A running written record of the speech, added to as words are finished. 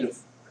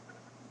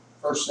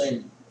1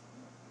 Samuel.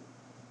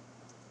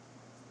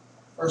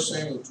 1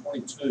 Samuel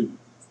 22.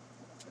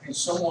 I need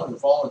someone to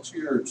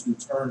volunteer to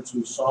turn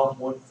to Psalm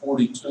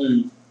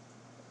 142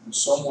 and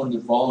someone to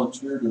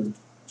volunteer to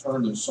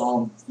turn to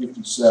Psalm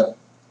 57.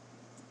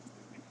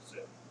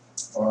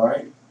 All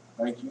right,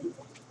 thank you.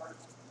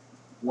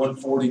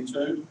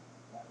 142.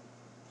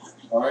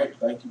 All right,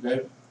 thank you,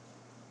 David.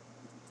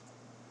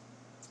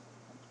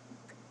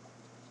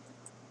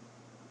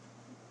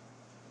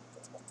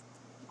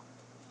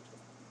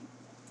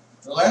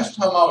 The last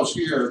time I was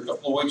here, a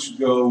couple of weeks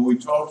ago, we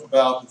talked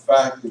about the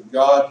fact that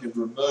God had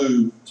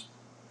removed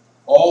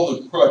all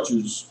the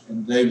crutches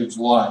in David's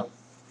life.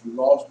 He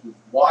lost his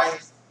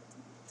wife.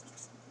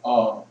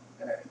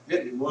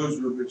 Didn't lose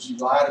her, but she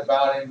lied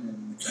about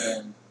him,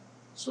 and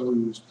so he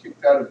was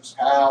kicked out of his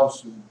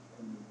house, and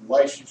the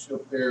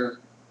relationship there.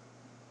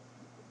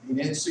 He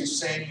didn't see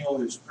Samuel,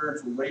 his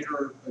spiritual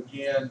leader,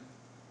 again.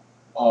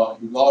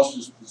 He lost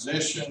his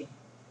position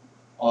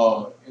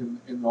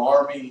in the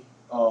army,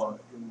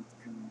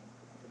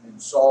 in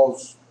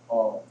Saul's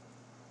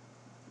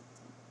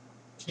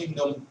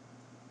kingdom.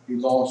 He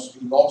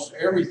lost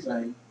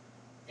everything.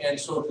 And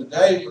so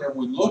today, whenever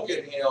we look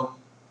at him,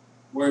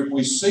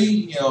 we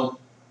see him,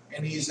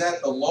 and he's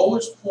at the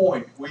lowest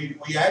point. We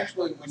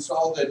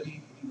saw that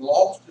he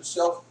lost his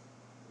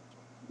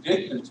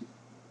self-dignity.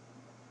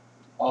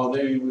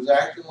 That he was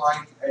acting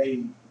like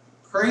a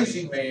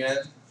crazy man,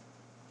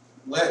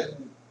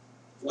 letting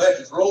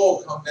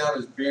drool come down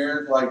his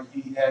beard like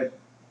he had,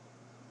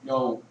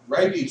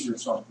 rabies or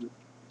something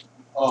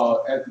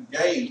at the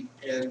gate.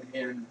 And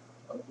then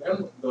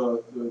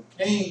the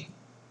king,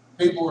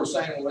 people were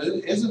saying, well,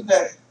 isn't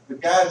that the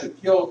guy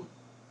that killed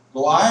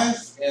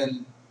Goliath?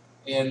 And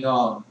he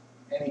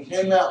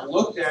came out and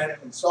looked at him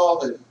and saw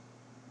that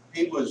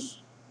he was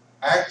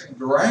acting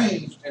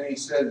deranged, and he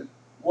said,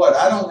 what,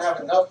 I don't have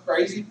enough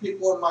crazy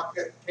people in my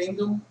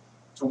kingdom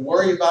to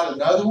worry about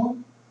another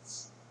one?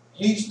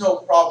 He's no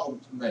problem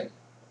to me.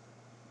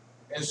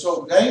 And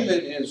so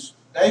David has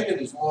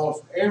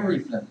lost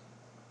everything.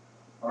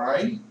 All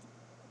right?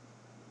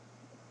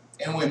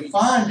 And we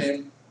find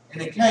him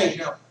in a cave.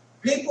 Now,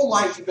 people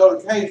like to go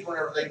to caves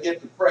whenever they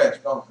get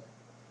depressed, don't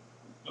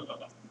they?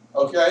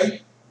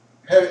 Okay?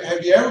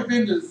 Have you ever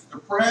been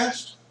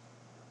depressed?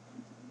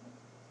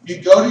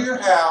 You go to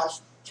your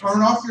house,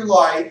 turn off your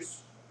lights,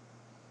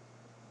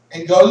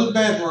 and go to the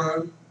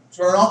bedroom,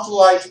 turn off the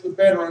lights in the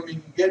bedroom, and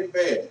you get in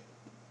bed.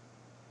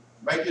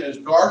 Make it as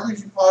dark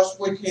as you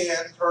possibly can,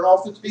 turn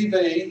off the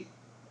TV.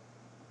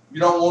 You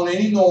don't want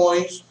any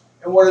noise.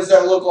 And what does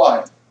that look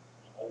like?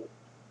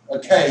 A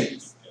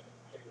cave.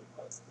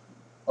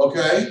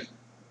 Okay?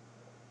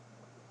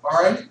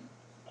 All right?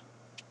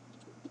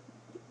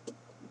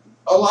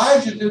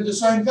 Elijah did the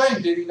same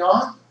thing, did he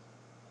not?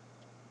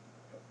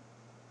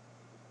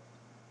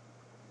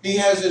 He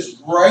has this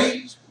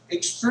great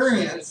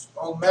experience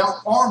on Mount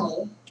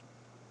Carmel.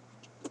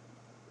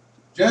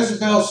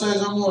 Jezebel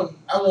says, I'm going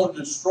to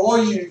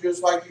destroy you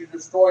just like you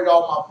destroyed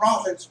all my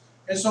prophets.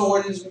 And so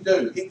what does he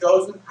do? He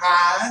goes and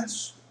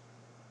hides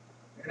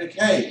in a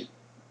cave.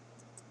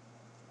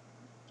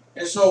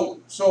 And so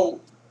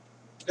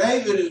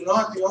David is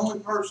not the only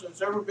person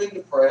that's ever been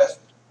depressed.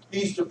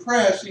 He's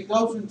depressed. He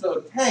goes into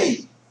a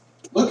cave.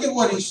 Look at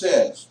what he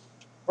says.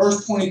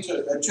 Verse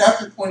 22,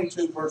 chapter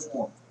 22, verse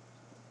 1.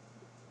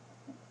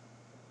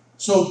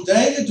 So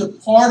David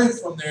departed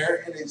from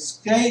there and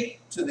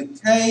escaped to the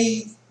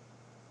cave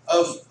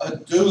of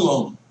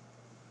Adullam.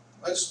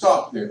 Let's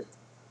stop there.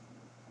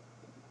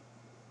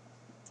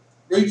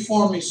 Read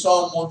for me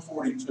Psalm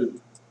 142.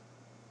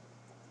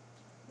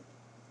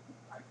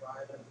 I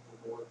cried unto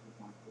the Lord with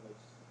my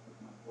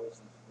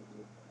voice unto the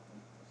Lord,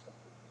 my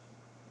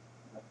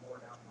supplication. I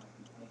poured out my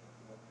complaint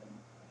before him, I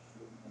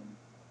shewed him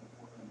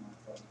before him my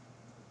trouble.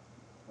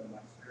 When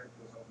my spirit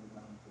was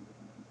overwhelmed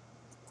within me,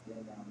 then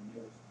thou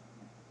nearest my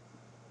hand,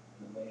 in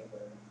the way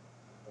wherein I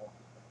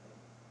walked by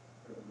faith,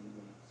 privily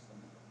ways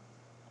sinning.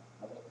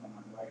 I looked on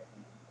my right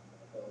hand,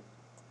 and behold,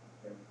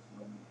 there was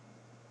no man.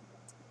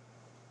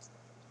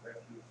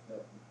 Refuge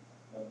failed me,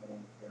 no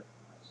man cared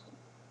for my soul.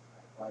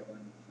 I cried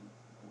unto thee,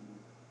 O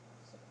Lord,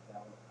 I said,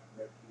 thou art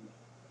my refuge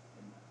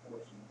and my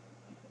portion and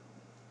my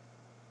me.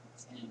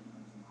 Attend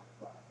unto my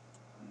cry,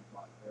 I am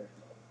brought very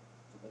low.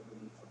 Deliver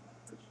me from my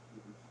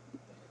persecutors,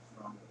 they are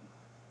stronger than I.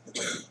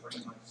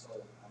 Bring my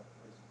soul out of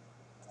prison,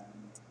 that I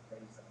may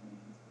praise thy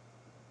name.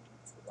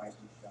 The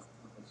righteous shall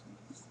compass me,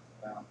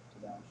 thou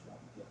shalt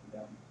get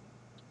down.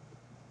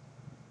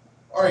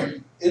 All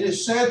right. It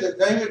is said that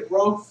David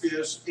wrote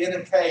this in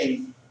a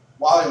cave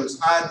while he was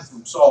hiding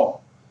from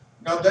Saul.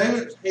 Now,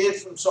 David hid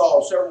from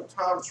Saul several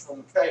times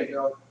from the cave.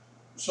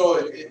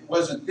 So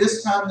was it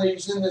this time that he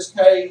was in this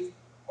cave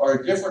or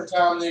a different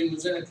time that he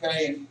was in a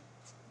cave?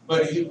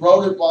 But he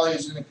wrote it while he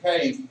was in a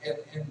cave.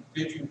 And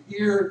did you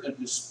hear the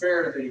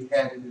despair that he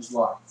had in his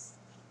life?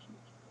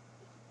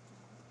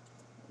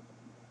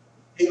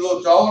 He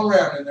looked all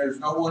around and there's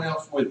no one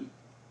else with him.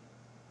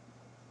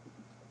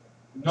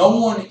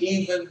 No one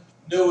even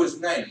knew his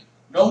name.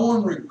 No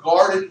one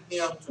regarded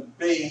him to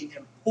be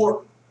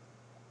important.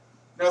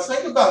 Now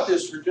think about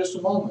this for just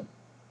a moment.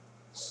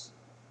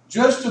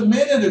 Just a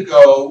minute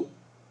ago,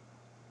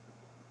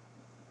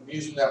 I'm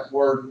using that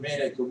word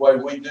minute the way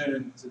we do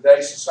in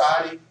today's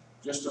society.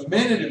 Just a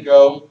minute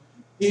ago,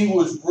 he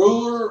was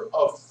ruler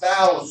of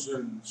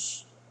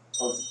thousands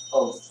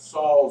of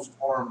Saul's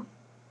army.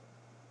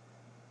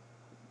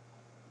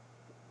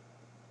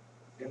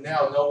 And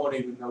now no one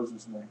even knows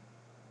his name.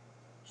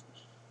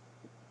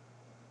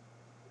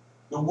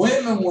 The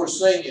women were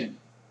singing.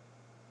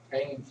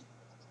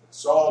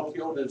 Saul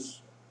killed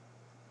his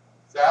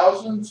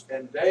thousands,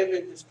 and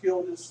David has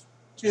killed his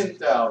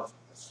 10,000s.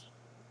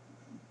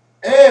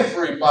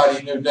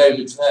 Everybody knew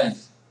David's name.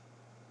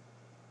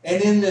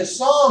 And in this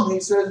psalm, he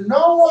says,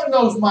 no one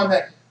knows my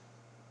name.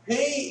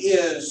 He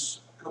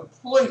is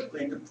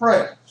completely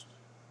depressed.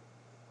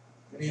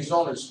 And he's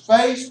on his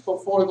face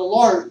before the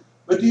Lord.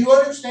 But do you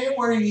understand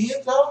where he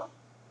ends up?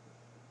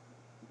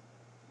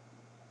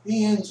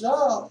 He ends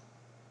up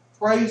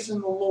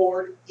praising the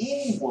Lord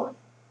anyway.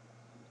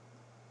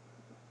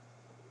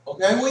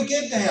 Okay, we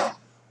get down.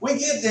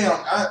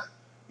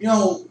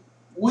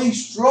 We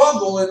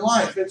struggle in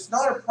life. It's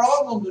not a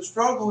problem to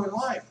struggle in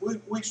life.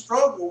 We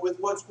struggle with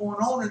what's going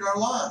on in our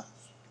lives.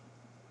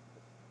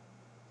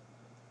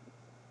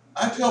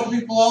 I tell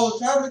people all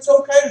the time, it's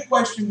okay to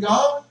question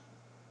God.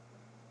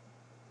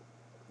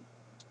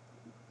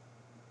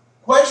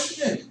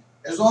 Question Him.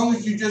 As long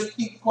as you just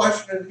keep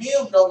questioning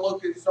Him, don't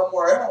look at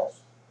somewhere else.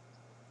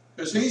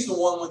 Because He's the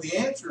one with the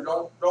answer.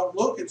 Don't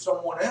look at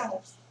someone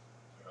else.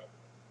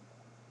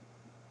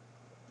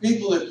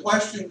 People that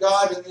question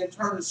God and then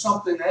turn to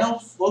something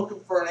else looking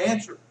for an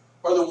answer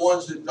are the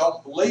ones that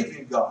don't believe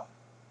in God.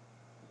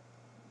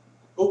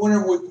 But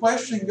whenever we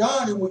question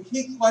God and we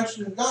keep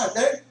questioning God,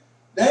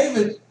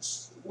 David,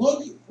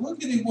 look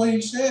at what he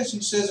says.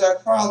 He says, I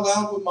cry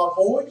aloud with my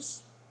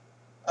voice.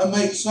 I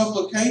make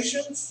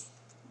supplications.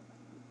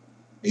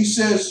 He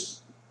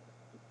says,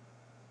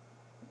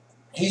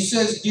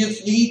 give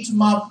heed to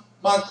my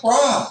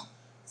cry.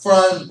 For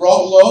I am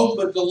brought low,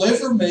 but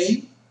deliver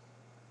me.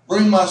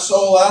 Bring my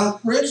soul out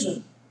of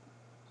prison.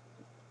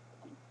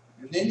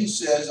 And then he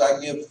says, I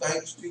give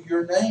thanks to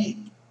your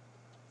name.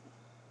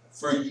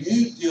 For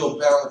you deal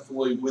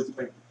bountifully with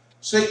me.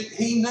 See,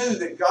 he knew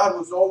that God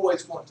was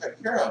always going to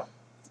take care of him.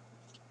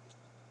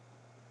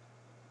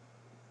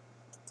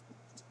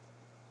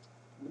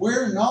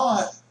 We're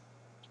not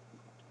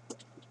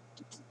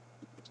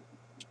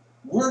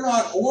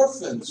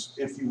orphans,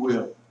 if you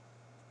will.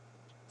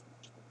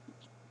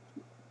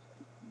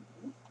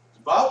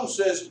 The Bible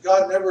says that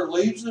God never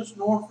leaves us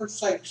nor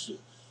forsakes us.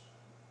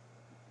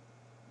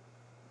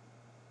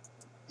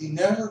 He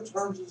never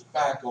turns his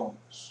back on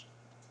us.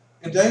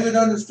 And David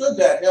understood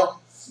that.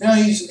 Now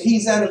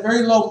he's at a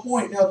very low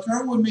point. Now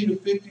turn with me to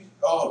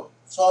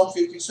Psalm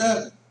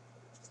 57.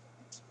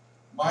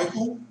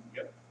 Michael,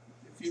 yep.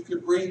 If you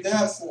could read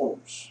that for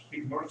us. Be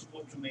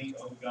merciful to me,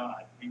 O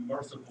God. Be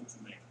merciful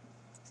to me.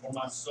 For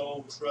my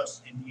soul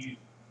trusts in you.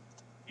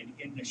 And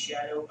in the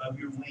shadow of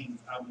your wings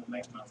I will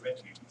make my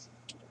refuge,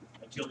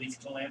 until these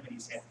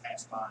calamities have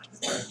passed by.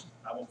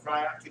 I will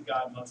cry out to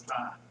God Most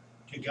High,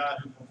 to God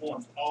who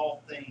performs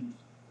all things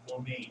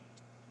for me.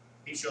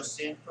 He shall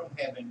send from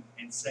heaven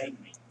and save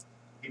me.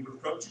 He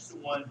reproaches the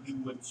one who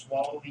would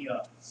swallow me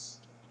up.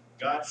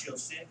 God shall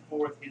send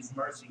forth his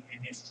mercy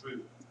and his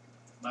truth.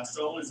 My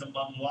soul is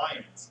among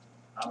lions.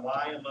 I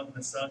lie among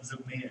the sons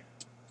of men,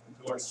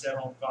 who are set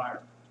on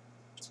fire,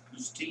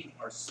 whose teeth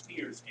are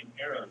spears and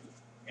arrows,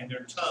 and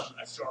their tongue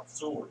a sharp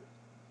sword.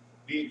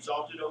 Be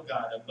exalted, O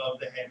God, above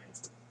the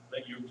heavens.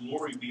 Let your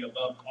glory be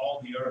above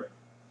all the earth.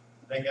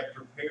 They have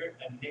prepared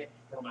a net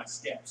for my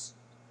steps.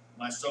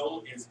 My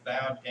soul is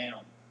bowed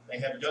down. They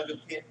have dug a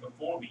pit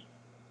before me.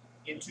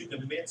 Into the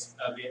midst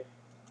of it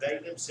they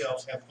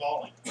themselves have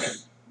fallen.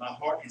 My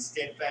heart is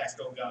steadfast,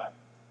 O God.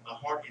 My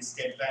heart is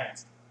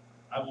steadfast.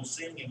 I will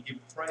sing and give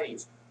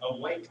praise.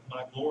 Awake,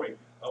 my glory.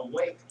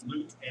 Awake,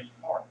 lute and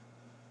harp.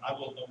 I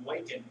will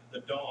awaken the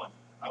dawn.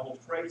 I will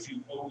praise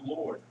you, O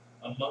Lord,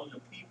 among the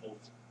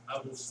peoples. I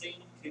will sing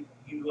to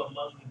you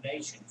among the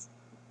nations.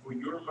 For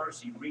your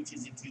mercy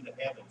reaches into the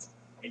heavens,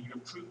 and your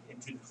truth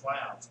into the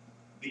clouds.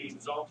 Be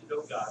exalted,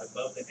 O God,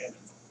 above the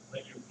heavens.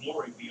 Let your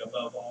glory be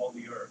above all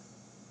the earth.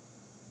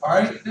 All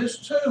right, this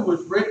too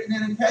was written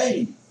in a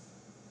cave.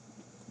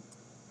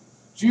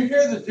 Did you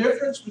hear the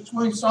difference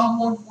between Psalm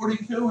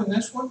 142 and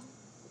this one?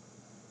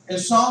 In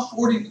Psalm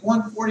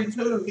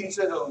 142, he's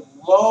at a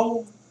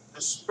low,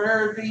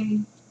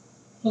 despairing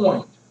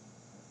point.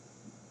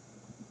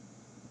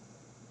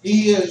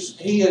 He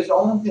is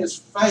on his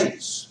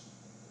face.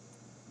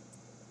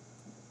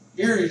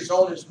 Here he's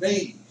on his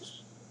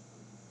knees.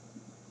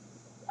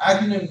 I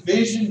can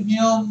envision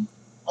him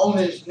on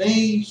his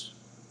knees,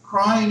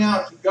 crying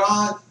out to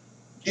God,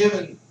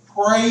 giving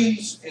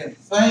praise and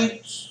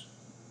thanks,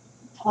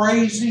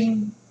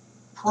 praising,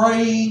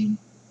 praying,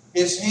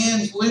 his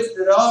hands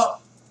lifted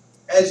up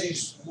as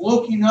he's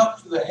looking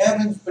up to the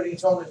heavens, but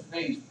he's on his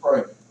knees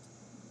praying.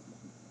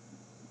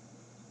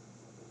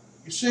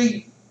 You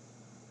see,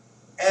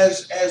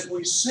 as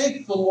we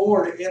seek the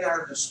Lord in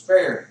our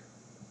despair,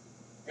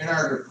 in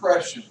our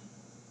depression,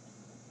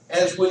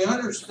 as we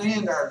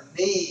understand our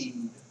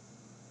need,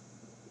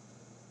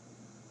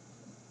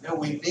 that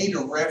we need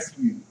a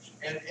refuge.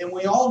 And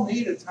we all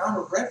need a time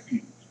of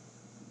refuge.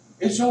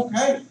 It's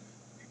okay.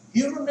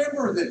 You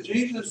remember that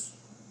Jesus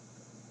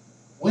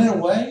went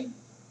away?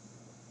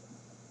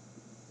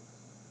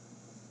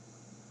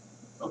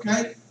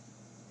 Okay?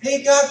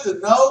 He got the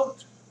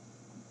note.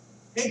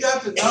 He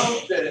got the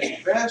note that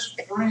his best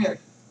friend,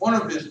 one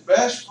of his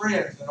best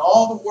friends in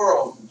all the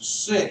world, was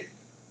sick.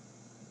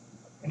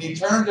 And he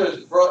turned to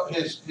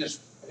his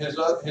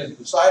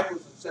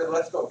disciples and said,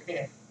 "Let's go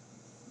camping."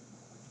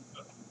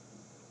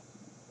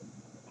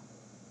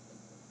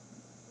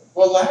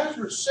 Well,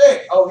 Lazarus is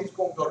sick. Oh, he's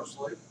going to go to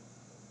sleep.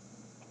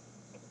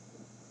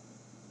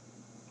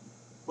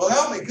 Well,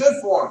 that'll be good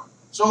for him.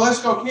 So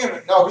let's go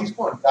camping. No, he's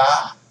going to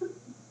die.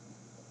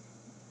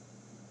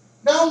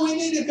 No, we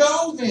need to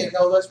go then.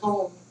 No, let's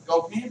go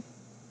camping.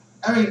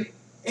 I mean,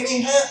 and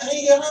he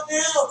hung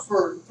out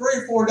for 3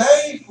 or 4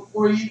 days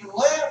before he even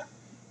left.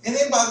 And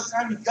then by the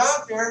time he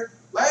got there,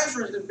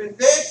 Lazarus had been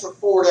dead for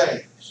 4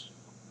 days.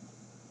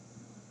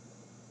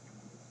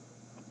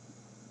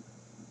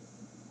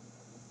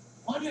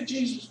 Why did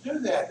Jesus do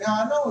that?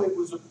 Now, I know it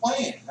was a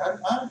plan. I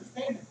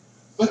understand it.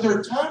 But there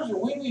are times that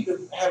we need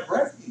to have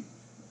refuge.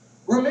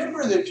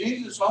 Remember that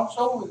Jesus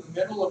also, in the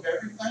middle of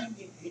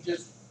everything, he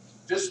just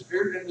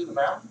disappeared into the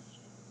mountains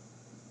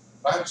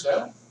by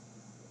himself.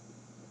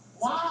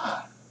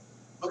 Why?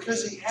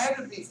 Because he had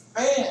to be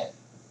fed.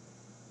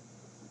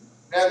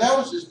 Now, that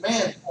was his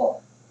man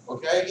part.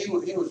 Okay?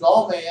 He was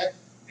all man,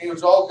 and he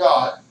was all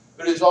God.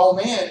 But his all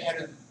man had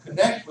to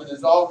connect with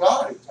his all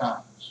God at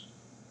times.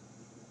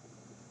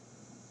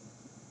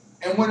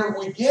 And when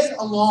we get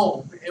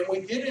alone and we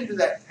get into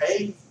that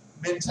cave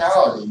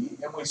mentality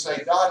and we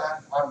say,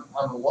 "God,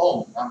 I'm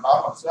alone. I'm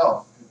by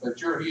myself,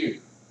 but you're here."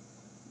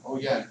 Oh,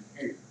 yeah,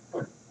 you're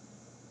here.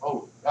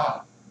 Oh,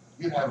 God,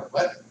 you haven't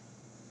left me.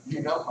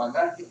 You know my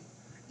name.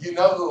 You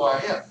know who I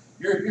am.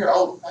 You're here.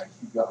 Oh, thank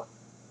you, God.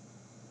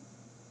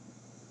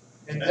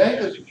 And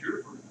David, the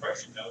cure for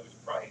depression, though, is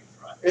praise,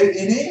 right? It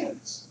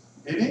is.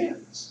 It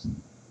is.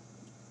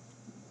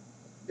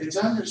 It's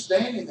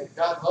understanding that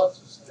God loves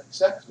us and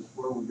accepts us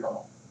where we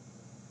are.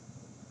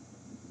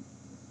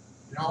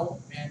 You know,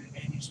 and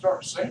you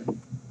start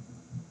singing.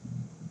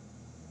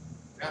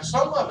 Now,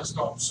 some of us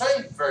don't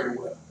sing very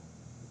well.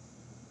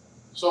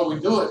 So we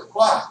do it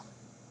quietly.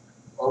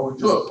 Or we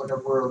do it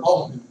whenever we're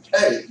alone in the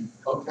cave,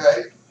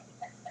 okay?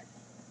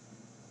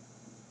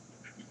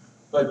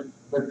 But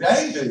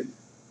David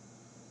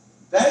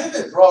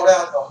brought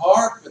out the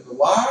harp and the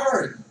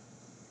lyre and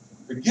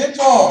the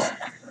guitar.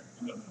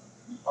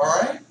 All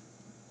right?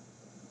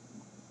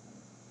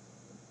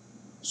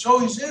 So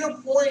he's in a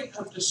point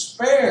of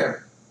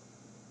despair.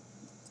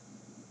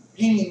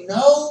 He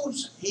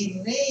knows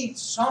he needs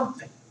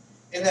something.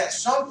 And that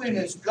something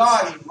is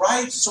God. He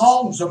writes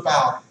songs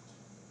about it.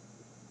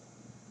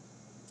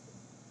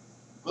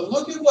 But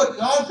look at what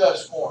God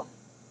does for him.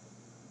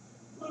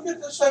 Look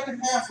at the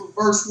second half of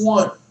verse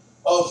 1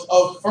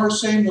 of 1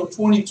 Samuel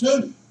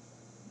 22.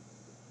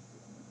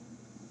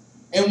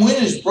 And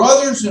when his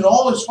brothers and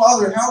all his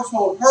father's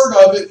household heard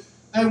of it,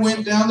 they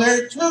went down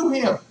there to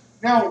him.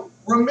 Now,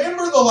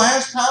 remember the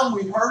last time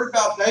we heard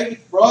about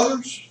David's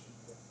brothers?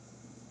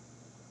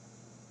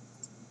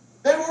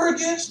 They were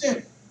against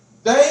him.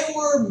 They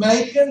were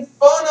making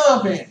fun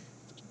of him.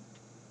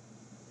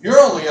 You're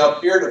only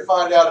up here to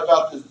find out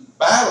about this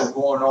battle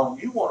going on.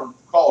 You want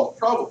to cause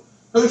trouble.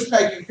 Who's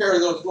taking care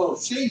of those little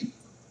sheep?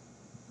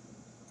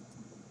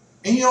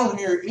 And you don't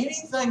hear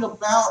anything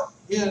about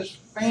his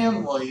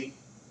family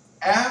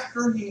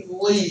after he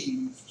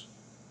leaves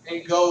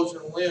and goes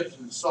and lives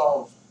in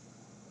Saul's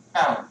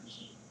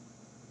palace.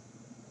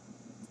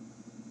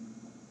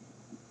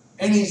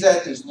 And he's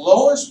at his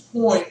lowest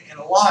point in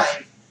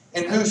life,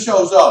 and who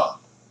shows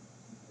up?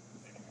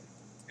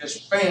 His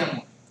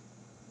family.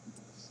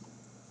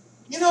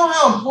 You know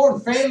how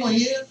important family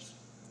is?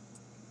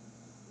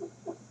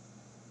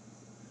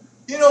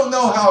 You don't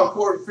know how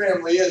important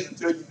family is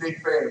until you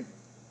need family.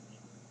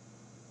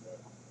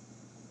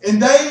 And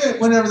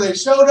David, whenever they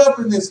showed up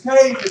in this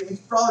cave, and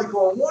he's probably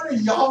going, "What are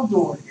y'all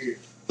doing here?"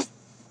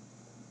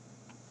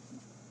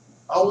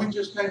 "Oh, we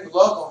just came to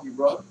love on you,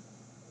 brother."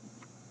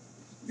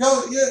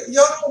 Y'all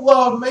don't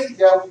love me.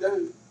 "Yeah, we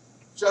do."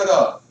 "Shut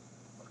up.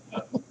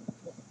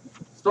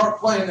 Start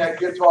playing that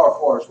guitar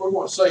for us. We're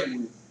going to sing with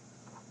you."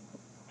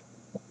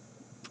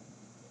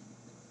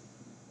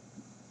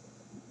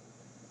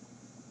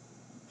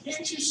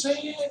 Can't you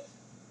see it?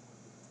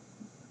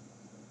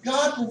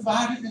 God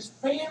provided his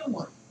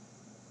family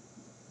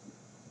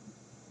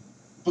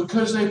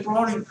because they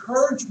brought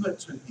encouragement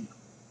to him.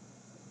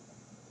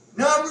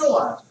 Now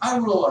I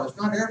realize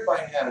not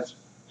everybody has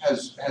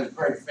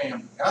great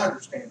family. I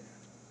understand that.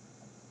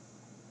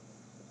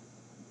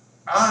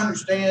 I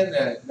understand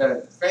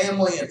that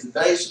family in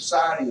today's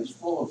society is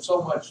full of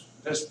so much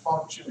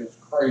dysfunction, it's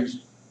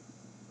crazy.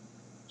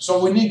 So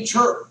we need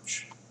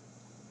church.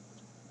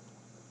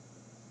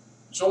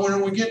 So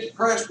when we get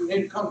depressed, we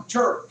need to come to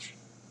church.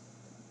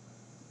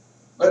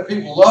 Let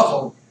people love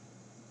on you.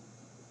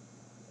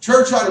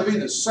 Church ought to be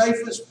the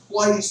safest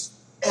place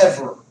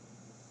ever.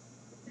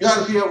 You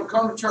ought to be able to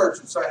come to church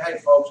and say, hey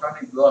folks,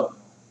 I need love.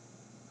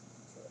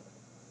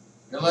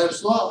 And let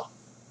us love.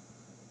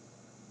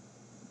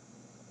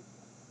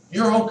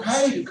 You're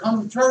okay to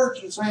come to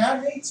church and say, I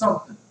need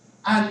something.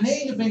 I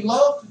need to be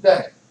loved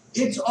today.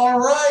 It's all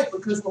right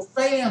because we're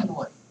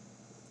family.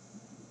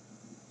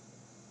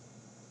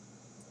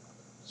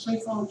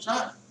 Say, folks,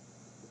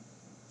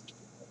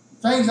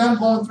 things I'm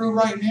going through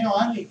right now,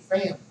 I need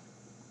family.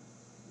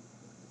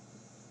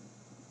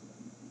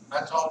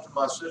 I talked to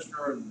my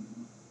sister and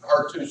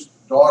her two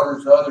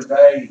daughters the other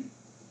day.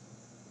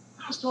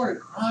 I started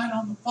crying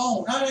on the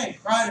phone. I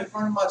ain't cried in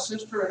front of my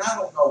sister in I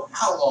don't know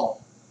how long.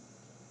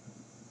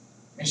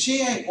 And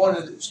she ain't one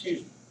of the,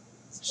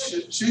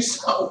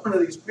 she's not one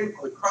of these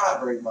people that cries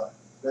very much,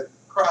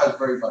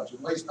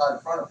 at least not in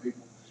front of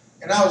people.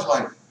 And I was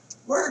like,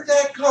 where did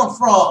that come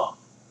from?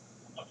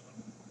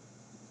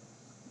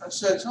 I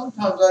said,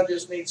 sometimes I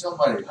just need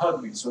somebody to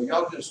hug me, so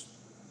y'all just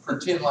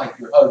pretend like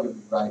you're hugging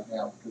me right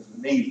now because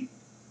I need it.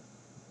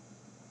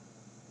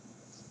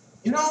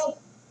 You know,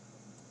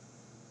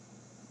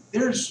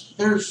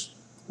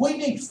 we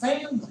need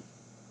family.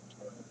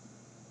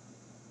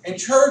 And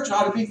church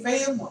ought to be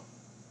family.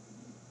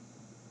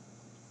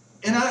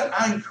 And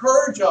I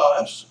encourage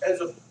us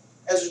as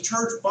a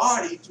church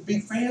body to be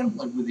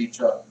family with each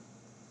other.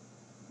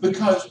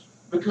 Because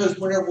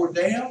whenever we're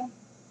down,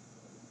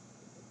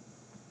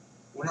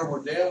 we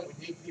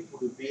need people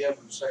to be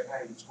able to say,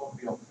 hey, it's going to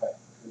be okay.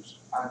 Because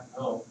I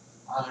know,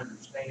 I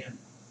understand,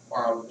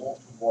 or I want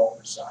to walk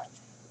beside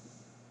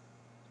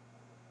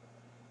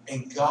you.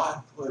 And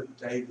God put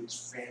David's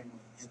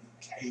family in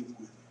the cave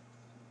with him.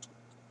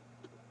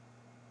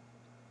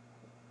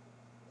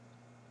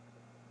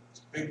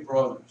 His big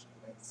brothers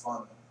made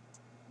fun of him.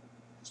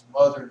 His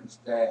mother and his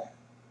dad.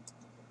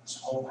 His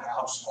whole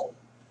household.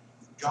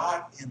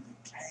 God in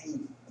the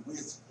cave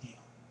with him.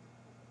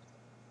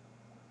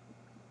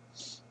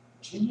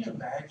 Can you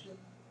imagine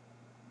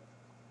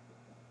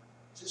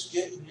just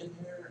getting in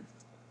there and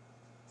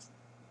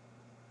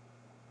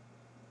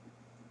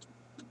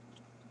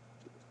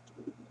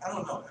I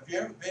don't know. Have you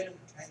ever been in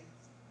a cave?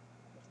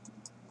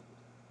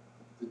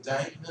 The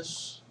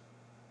dankness,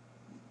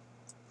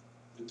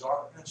 the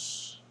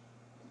darkness.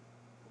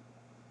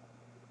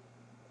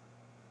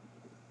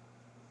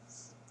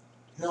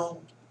 You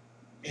know,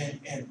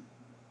 and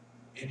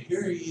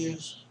here he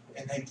is,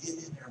 and they get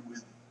in there with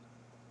him.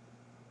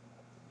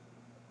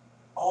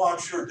 Oh, I'm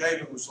sure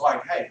David was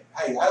like, hey,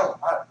 I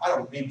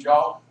don't need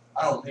y'all.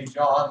 I don't need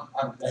y'all.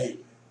 I'm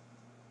David.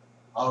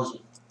 I was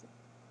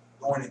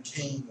anointed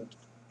king of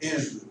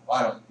Israel.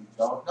 I don't need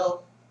y'all.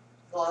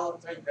 No, I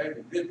don't think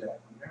David did that.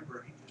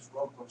 Remember, he just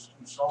wrote those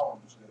two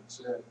songs that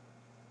said,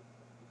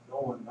 no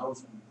one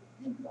knows me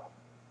but you, God.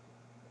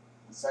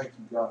 And thank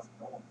you, God, for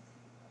knowing me.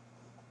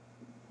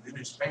 Then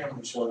his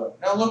family showed up.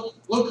 Now look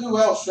who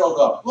else showed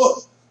up.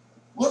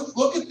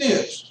 Look at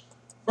this.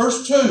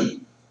 Verse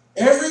 2.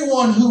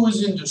 Everyone who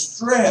was in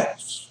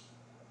distress.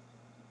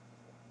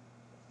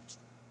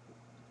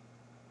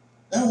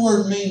 That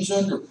word means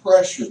under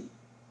pressure.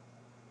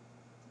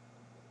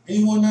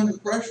 Anyone under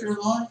pressure in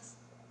life?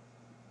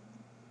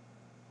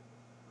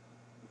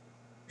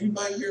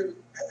 Anybody here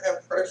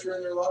have pressure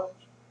in their lives?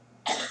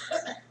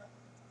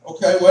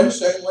 Okay, wait a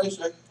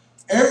second.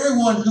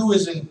 Everyone who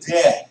is in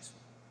debt.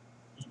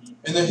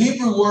 And the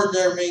Hebrew word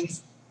there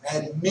means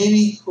had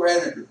many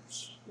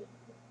creditors.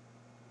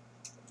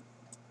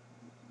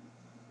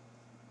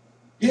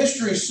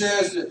 History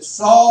says that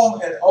Saul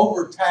had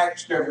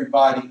overtaxed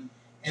everybody,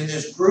 and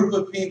this group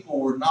of people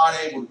were not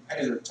able to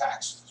pay their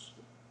taxes.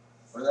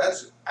 Well,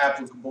 that's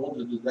applicable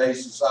to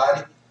today's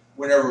society.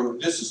 Whenever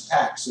this is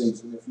tax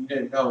season, if you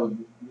didn't know,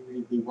 you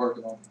need to be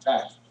working on your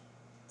taxes.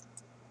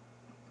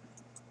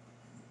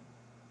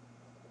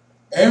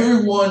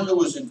 Everyone who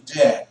was in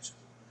debt,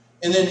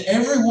 and then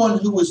everyone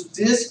who was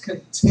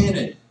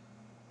discontented.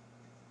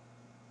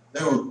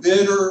 They were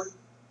bitter.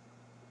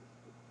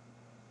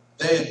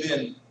 They had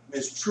been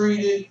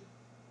mistreated.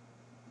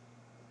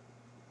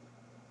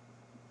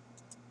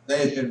 They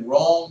had been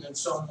wronged in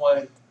some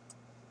way.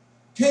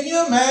 Can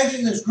you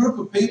imagine this group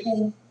of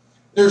people?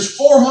 There's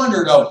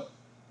 400 of them.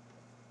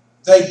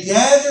 They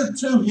gathered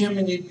to him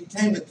and he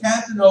became the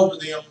captain over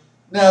them.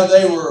 Now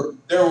there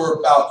were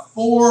about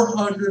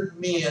 400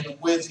 men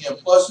with him,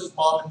 plus his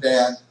mom and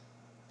dad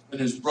and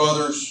his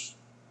brothers,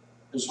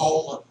 his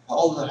whole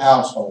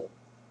household.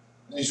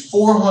 And these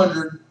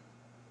 400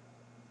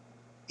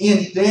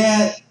 in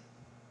debt,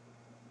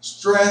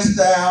 stressed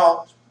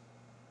out,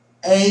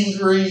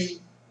 angry,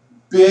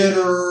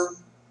 bitter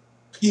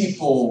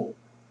people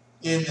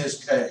in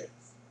this cave.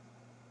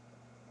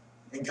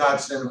 And God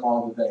sent them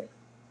all to David.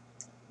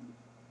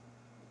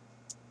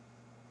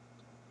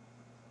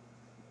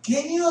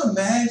 Can you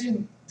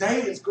imagine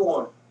David's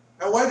going,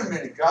 now wait a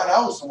minute, God,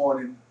 I was the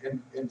one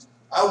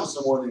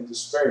in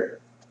despair.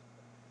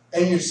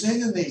 And you're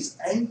sending these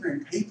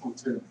angry people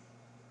to me,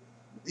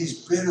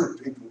 these bitter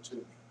people to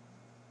me,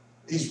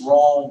 these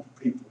wronged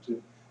people to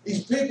me.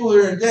 These people that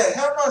are in debt.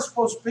 How am I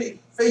supposed to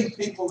feed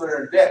people that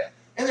are in debt?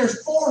 And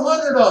there's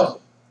 400 of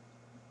them.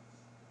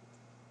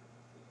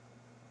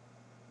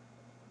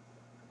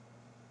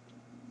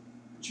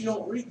 But you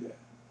don't read that.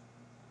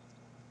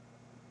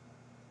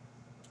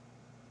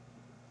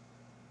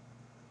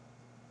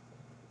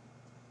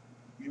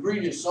 You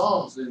read his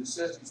Psalms and it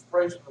says he's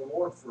praising the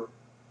Lord for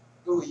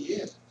who he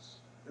is,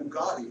 who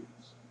God is,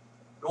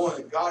 knowing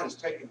that God is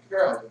taking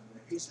care of him,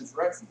 that he's his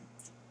refuge.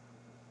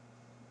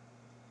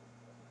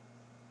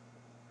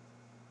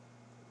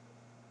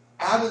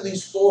 Out of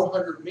these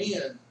 400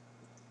 men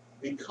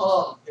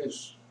become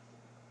his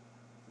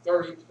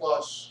 30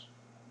 plus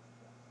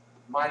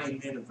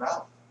mighty men of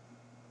valor.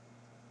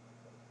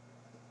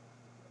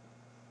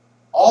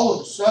 All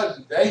of a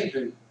sudden,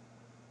 David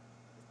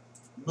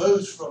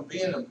moves from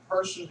being a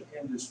person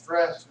in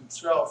distress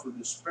himself or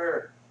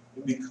despair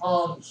and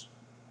becomes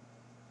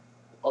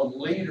a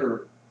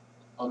leader,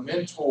 a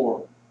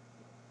mentor,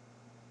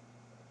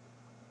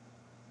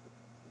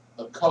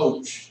 a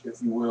coach,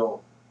 if you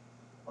will,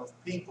 of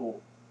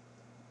people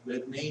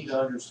that need to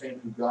understand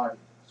who God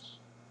is.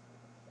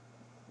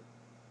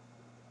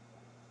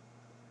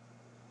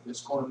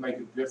 It's going to make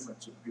a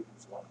difference in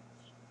people's lives.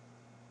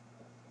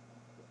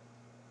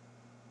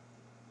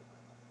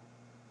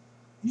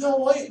 You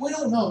know, we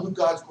don't know who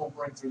God's going to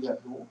bring through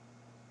that door.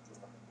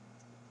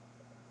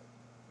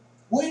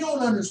 We don't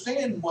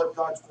understand what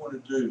God's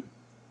going to do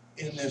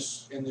in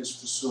this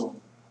facility.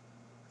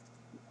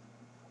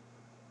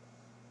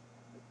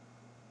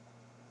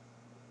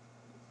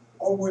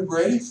 Are we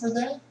ready for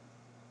that?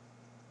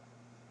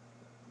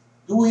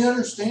 Do we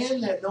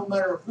understand that no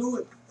matter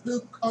who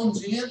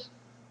comes in,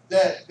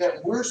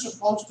 that we're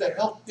supposed to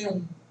help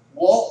them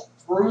walk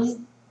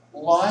through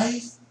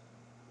life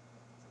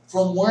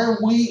from where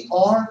we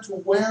are to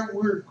where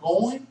we're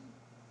going?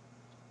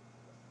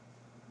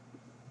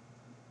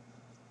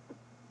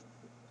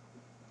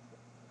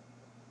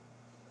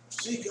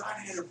 See, God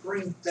had to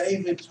bring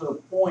David to a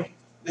point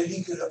that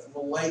he could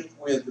relate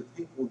with the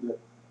people that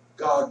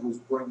God was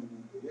bringing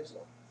into his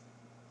life.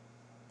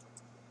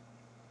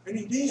 And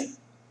he did.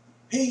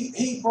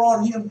 He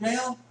brought him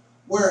down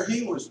where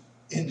he was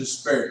in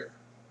despair.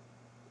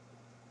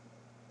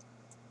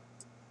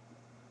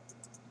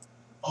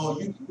 Oh,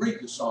 you can read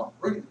the song.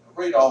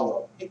 Read all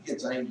of them. He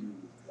gets angry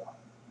with God.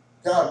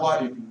 God,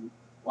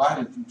 why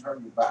did you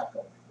turn your back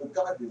on me? But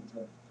God didn't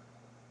turn his back.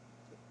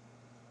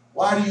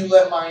 Why do you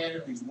let my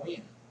enemies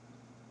win?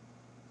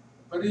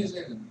 But his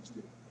enemies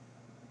did.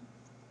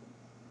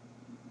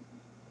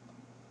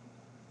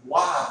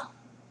 Why?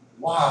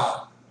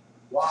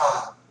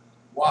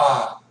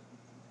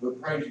 But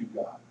praise you,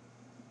 God.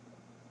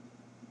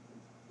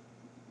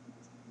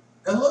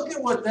 And look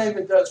at what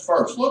David does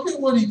first. Look at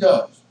what he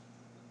does.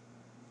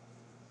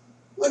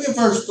 Look at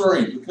verse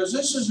 3, because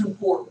this is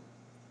important.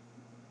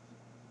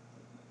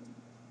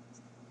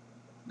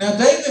 Now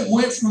David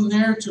went from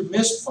there to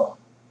Mizpah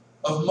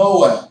of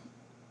Moab,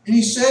 and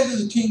he said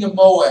to the king of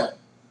Moab,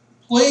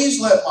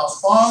 please let my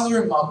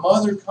father and my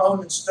mother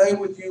come and stay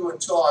with you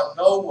until I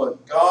know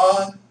what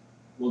God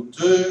will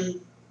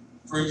do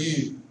for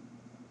you.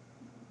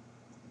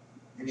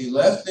 And he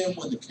left them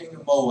with the king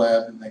of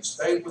Moab, and they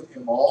stayed with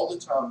him all the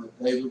time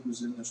that David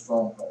was in the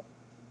stronghold.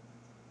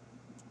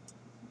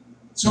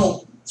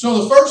 So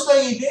the first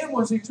thing he did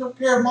was he took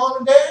care of mom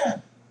and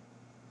dad.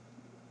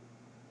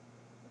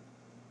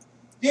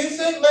 Do you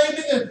think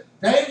maybe that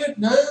David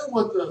knew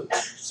what the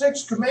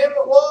sixth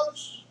commandment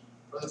was?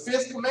 Or the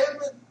fifth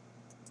commandment?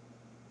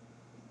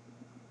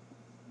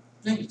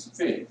 I think it's the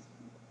fifth.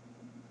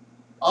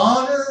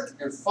 Honor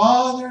your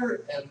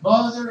father and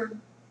mother.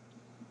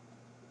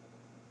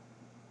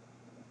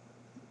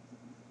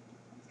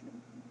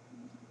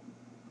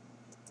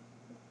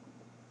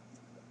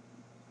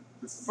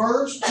 The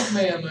first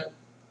commandment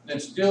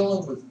that's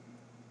dealing with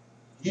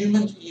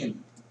human to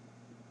human.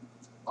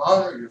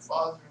 Honor your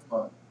father and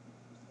mother.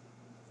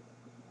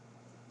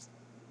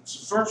 It's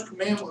the first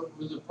commandment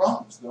with a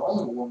promise. The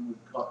only one with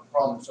a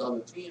promise of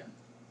the 10.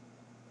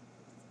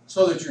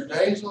 So that your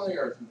days on the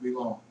earth will be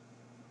long.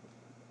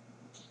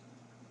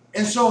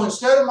 And so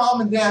instead of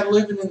mom and dad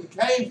living in the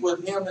cave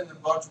with him and a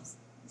bunch of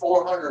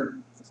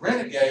 400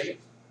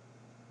 renegades,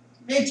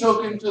 he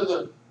took him to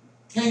the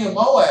king of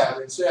Moab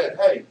and said,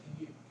 hey,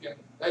 can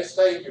they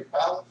stay in your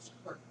palace?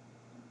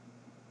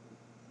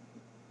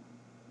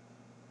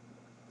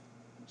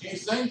 Do you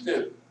think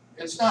that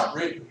it's not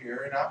written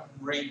here, and I'm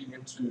reading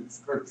into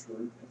Scripture,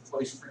 and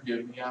please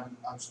forgive me, I'm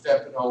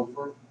stepping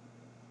over.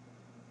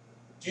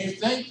 Do you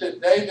think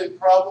that David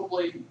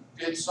probably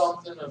did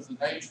something of the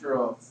nature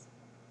of,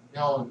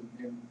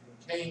 in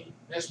King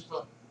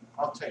Mizpah,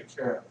 I'll take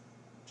care of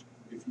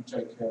it if you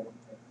take care of it?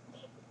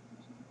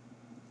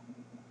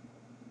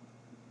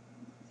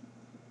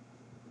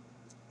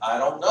 I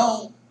don't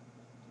know.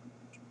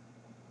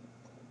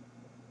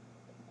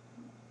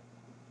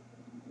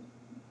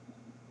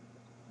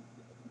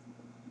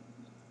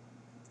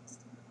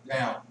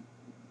 Now,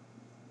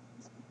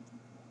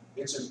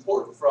 it's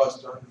important for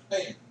us to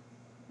understand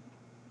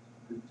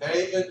that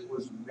David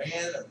was a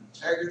man of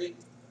integrity,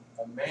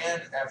 a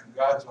man after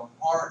God's own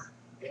heart.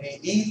 And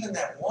even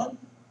that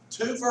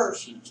 2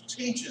 verses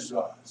teaches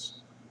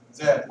us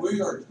that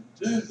we are to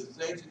do the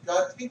things that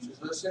God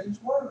teaches us in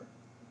His Word.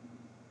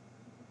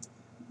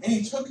 And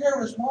He took care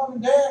of His mom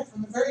and dad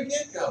from the very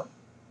get-go.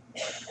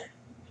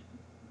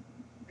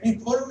 And He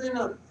put them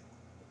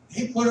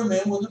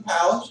in with the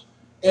palace.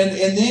 And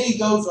then He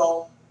goes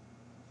on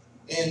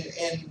and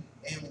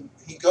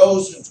He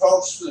goes and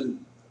talks to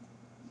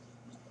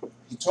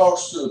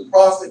the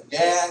prophet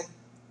Gad.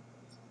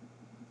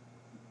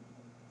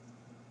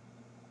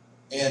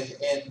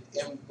 And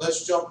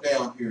let's jump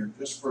down here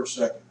just for a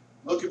second.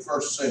 Look at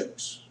verse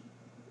 6.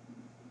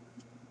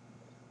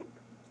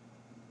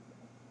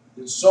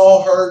 Then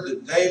Saul heard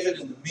that David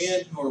and the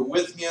men who were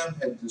with him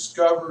had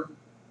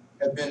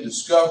been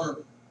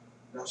discovered.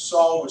 Now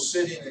Saul was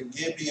sitting in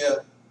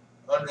Gibeah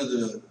under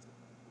the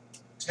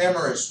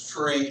tamarisk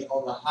tree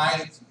on the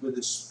height with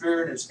his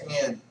spear in his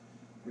hand,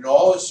 and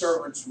all his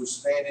servants were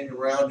standing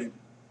around him.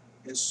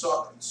 And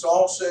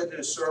Saul said to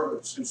his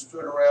servants who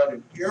stood around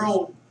him,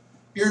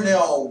 Hear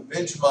now, O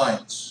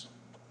Benjamites,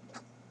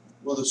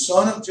 will the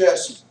son of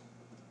Jesse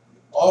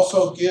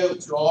also give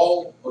to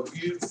all of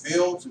you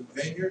fields and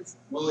vineyards?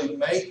 Will he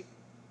make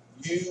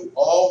you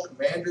all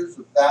commanders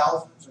of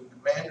thousands and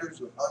commanders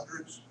of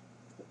hundreds?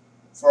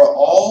 For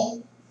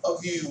all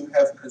of you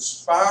have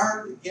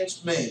conspired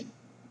against me,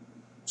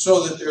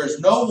 so that there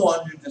is no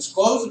one who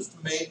discloses to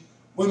me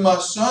when my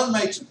son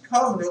makes a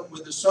covenant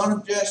with the son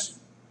of Jesse.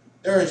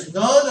 There is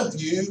none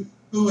of you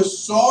who is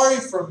sorry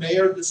for me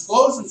or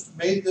discloses to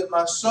me that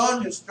my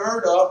son has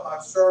stirred up my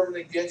servant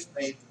against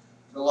me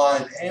to lie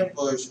in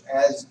ambush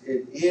as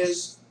it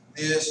is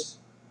this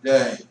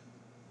day.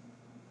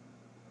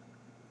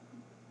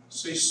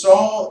 See,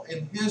 Saul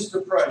in his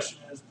depression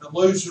is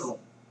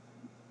delusional.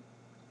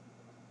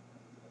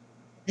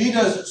 He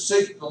doesn't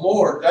seek the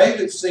Lord.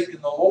 David's seeking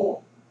the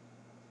Lord.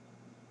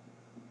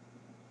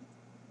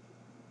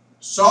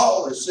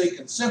 Saul is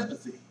seeking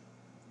sympathy.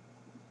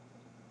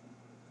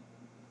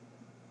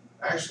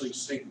 Actually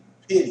seeking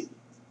pity.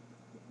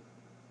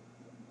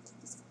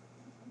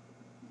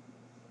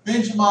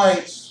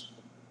 Benjamites,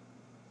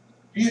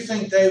 do you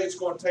think David's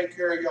going to take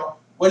care of y'all?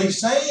 What he's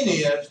saying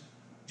is,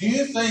 do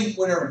you think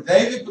whenever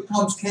David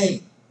becomes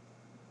king,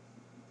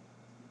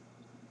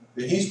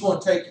 that he's going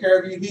to take care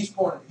of you? He's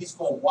going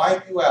to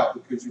wipe you out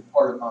because you're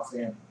part of my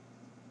family.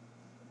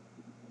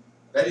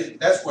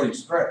 That's what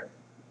he's threatening.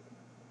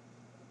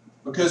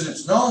 Because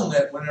it's known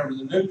that whenever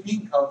the new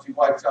king comes, he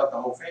wipes out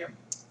the whole family.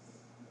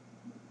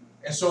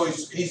 And so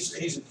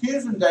he's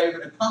accusing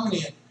David of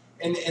coming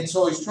in, and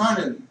so he's trying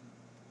to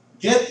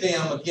get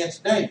them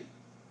against David.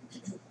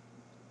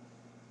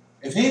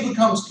 If he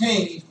becomes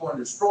king, he's going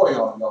to destroy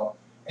all y'all.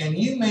 And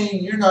you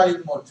mean you're not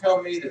even going to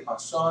tell me that my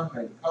son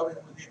made a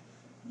covenant with you?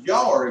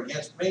 Y'all are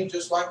against me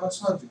just like my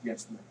son's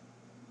against me.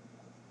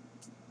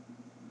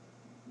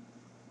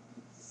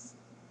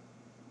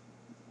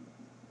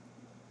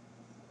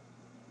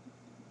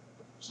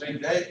 See,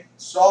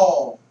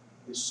 Saul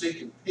is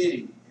seeking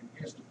pity in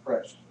his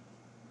depression.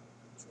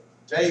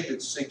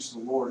 David seeks the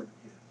Lord in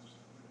his.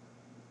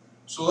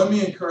 So let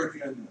me encourage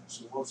you in this,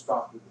 and we'll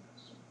stop with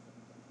this.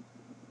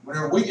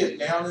 Whenever we get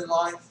down in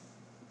life,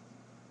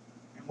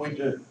 and we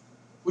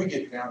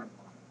get down in life.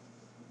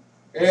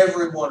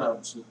 Every one of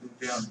us has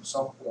been down at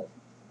some point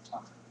in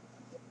time.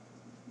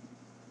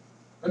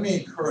 Let me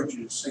encourage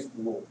you to seek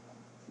the Lord.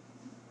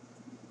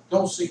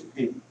 Don't seek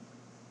pity.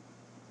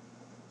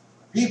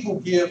 We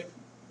give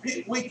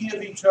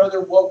each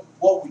other what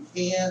we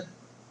can.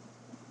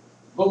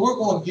 But we're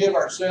going to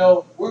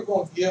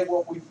give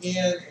what we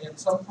can, and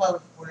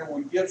sometimes whenever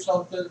we give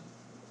something,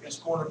 it's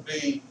going to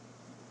be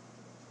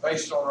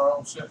based on our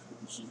own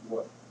sinfulness as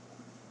well.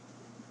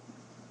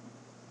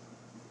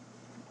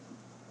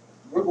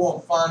 We're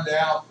going to find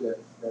out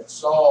that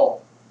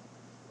Saul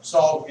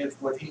gets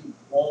what he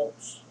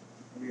wants,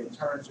 and it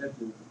turns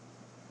into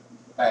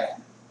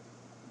bad.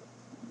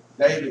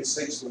 David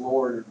seeks the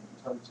Lord, and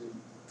it turns into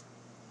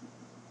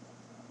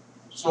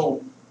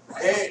so.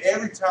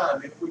 Every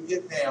time, if we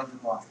get down in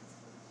life,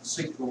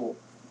 seek the Lord.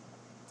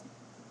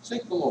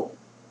 Seek the Lord.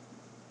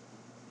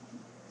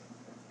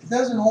 It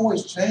doesn't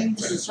always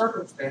change the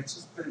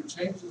circumstances, but it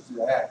changes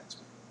the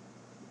attitude.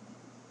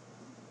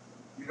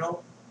 You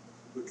know?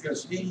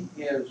 Because He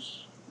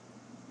is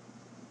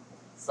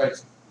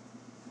faithful.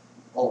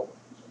 Always.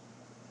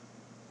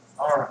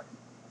 All right.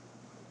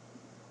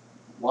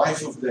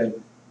 Life of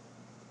David.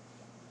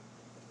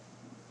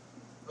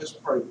 Let's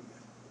pray together.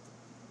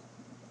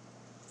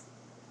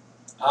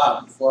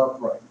 Before I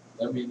pray,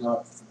 let me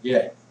not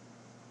forget.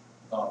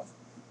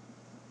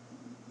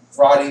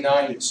 Friday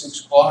night at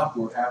 6 o'clock,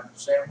 we're having a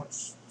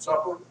sandwich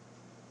supper.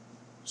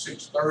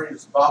 6:30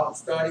 is Bible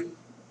study.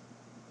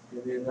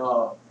 And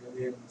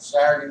then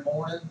Saturday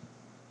morning,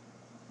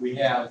 we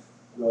have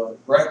the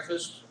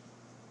breakfast.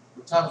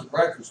 What time is the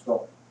breakfast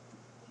start?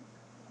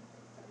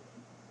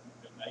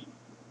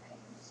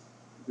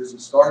 Does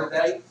it start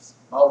at 8?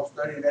 Bible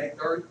study at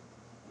 8:30?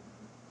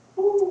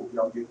 Woo,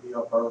 y'all get me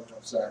up early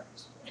on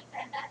Saturdays.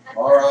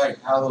 All right,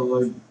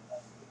 hallelujah.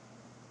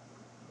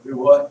 Do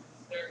what?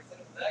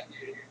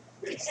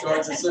 It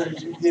starts as soon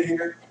as you get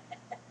here.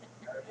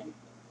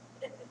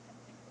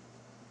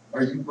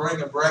 Are you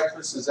bringing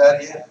breakfast? Is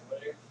that it?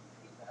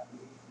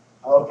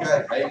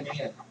 Okay,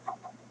 amen.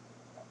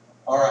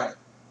 All right.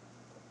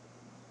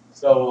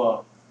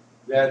 So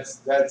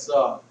that's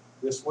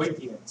this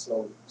weekend.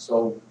 So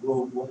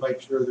we'll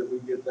make sure that we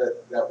get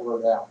that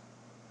word out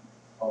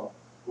for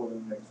the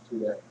next 2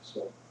 days.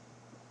 So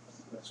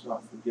let's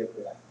not forget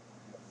that.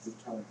 Have a good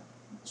time.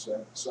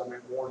 So Sunday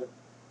morning,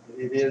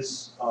 and it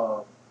is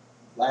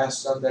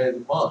last Sunday of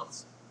the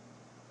month.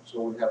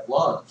 So we have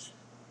lunch.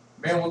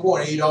 Man, we're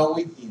going to eat all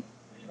weekend.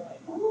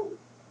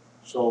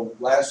 So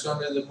last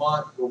Sunday of the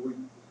month, but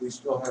we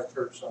still have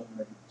church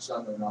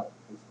Sunday night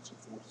because it's a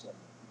fourth Sunday.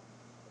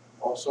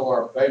 Also,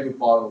 our baby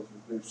bottles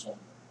are due Sunday.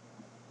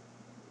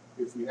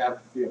 If you have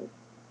a feeling,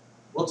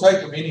 we'll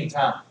take them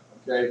anytime.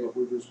 Okay, but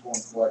we're just going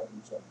to collect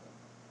them Sunday.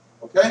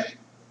 Okay,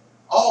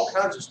 all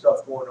kinds of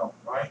stuff going on,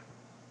 right?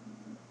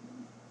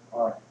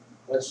 All right,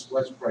 let's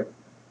pray.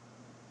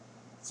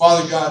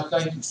 Father God,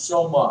 thank you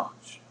so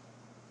much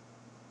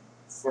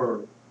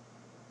for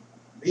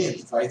being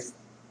faithful.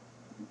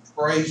 We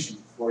praise you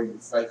for your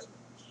faithfulness.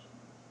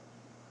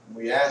 And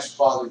we ask,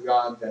 Father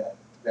God,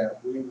 that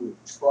we would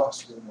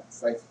trust in that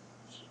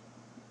faithfulness,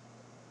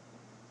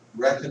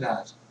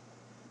 recognize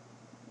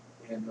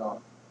it, and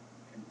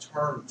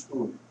turn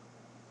to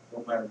it,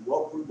 no matter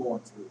what we're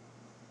going through.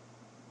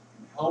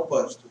 And help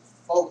us to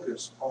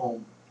focus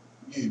on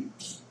you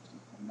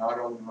and not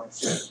on our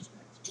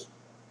circumstances.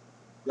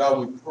 God,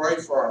 we pray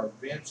for our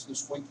events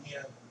this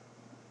weekend,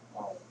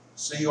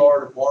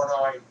 CR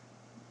tomorrow night.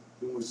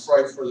 Then we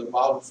pray for the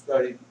Bible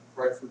study.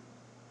 Pray for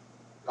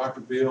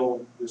Dr.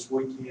 Bill this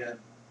weekend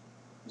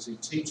as he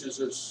teaches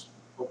us,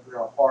 open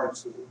our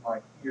hearts that we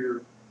might hear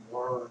and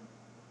learn.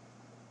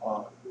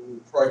 Then we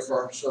pray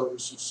for our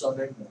services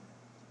Sunday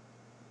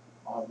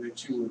morning,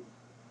 that you would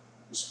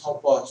just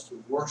help us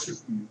to worship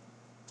you.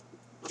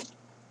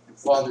 And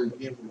Father,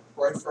 again, we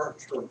pray for our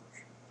church,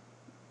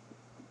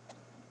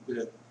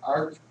 that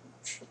our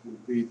church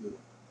would be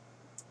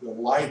the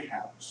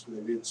lighthouse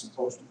that it's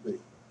supposed to be.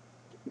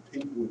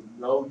 People would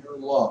know your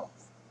love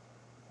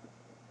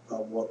by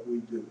what we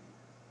do.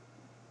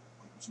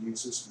 In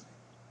Jesus'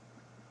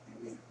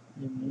 name,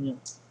 amen. Amen.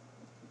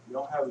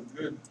 Y'all have a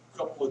good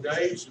couple of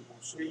days, and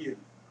we'll see you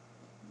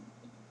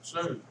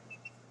soon.